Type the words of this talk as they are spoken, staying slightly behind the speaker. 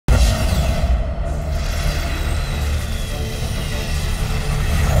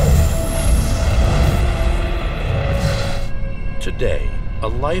day, a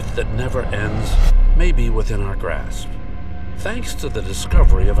life that never ends may be within our grasp, thanks to the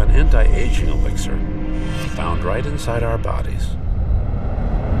discovery of an anti-aging elixir found right inside our bodies.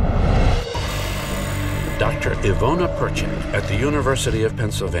 Dr. Ivona Perchik at the University of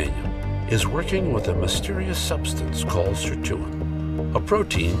Pennsylvania is working with a mysterious substance called Sirtuin, a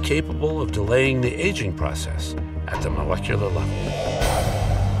protein capable of delaying the aging process at the molecular level.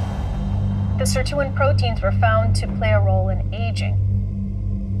 The Sirtuin proteins were found to play a role in aging.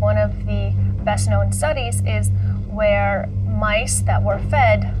 One of the best-known studies is where mice that were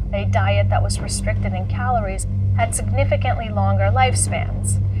fed a diet that was restricted in calories had significantly longer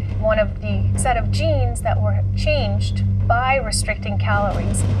lifespans. One of the set of genes that were changed by restricting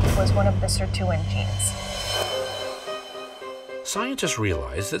calories was one of the Sirtuin genes. Scientists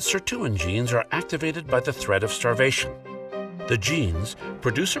realize that Sirtuin genes are activated by the threat of starvation. The genes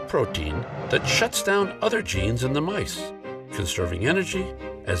produce a protein that shuts down other genes in the mice, conserving energy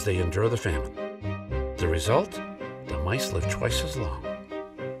as they endure the famine. The result? The mice live twice as long.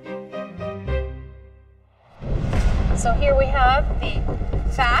 So here we have the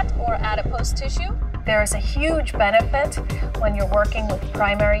fat or adipose tissue. There is a huge benefit when you're working with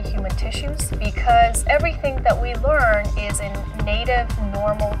primary human tissues because everything that we learn is in native,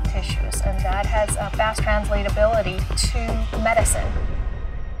 normal tissues, and that has a fast translatability to medicine.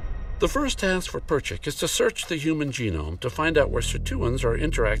 The first task for Perchik is to search the human genome to find out where sirtuins are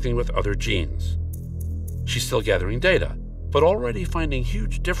interacting with other genes. She's still gathering data, but already finding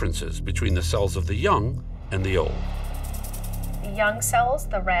huge differences between the cells of the young and the old. The young cells,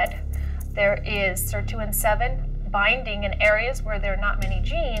 the red, there is Sirtuin 7 binding in areas where there are not many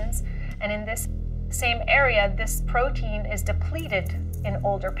genes, and in this same area, this protein is depleted in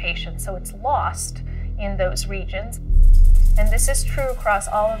older patients, so it's lost in those regions. And this is true across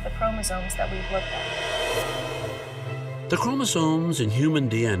all of the chromosomes that we've looked at. The chromosomes in human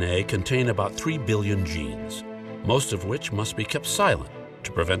DNA contain about 3 billion genes, most of which must be kept silent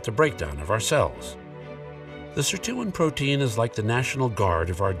to prevent the breakdown of our cells. The Sirtuin protein is like the National Guard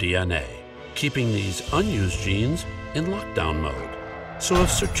of our DNA, keeping these unused genes in lockdown mode. So if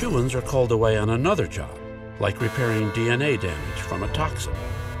sirtuins are called away on another job, like repairing DNA damage from a toxin,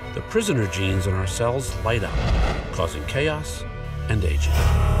 the prisoner genes in our cells light up, causing chaos and aging.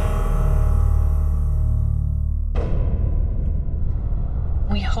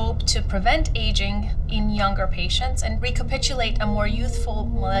 We hope to prevent aging in younger patients and recapitulate a more youthful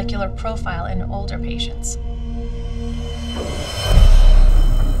molecular profile in older patients.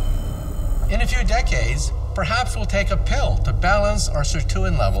 In a few decades, perhaps we'll take a pill to balance our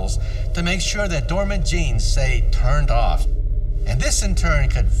sirtuin levels to make sure that dormant genes stay turned off. And this in turn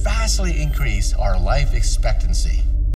could vastly increase our life expectancy.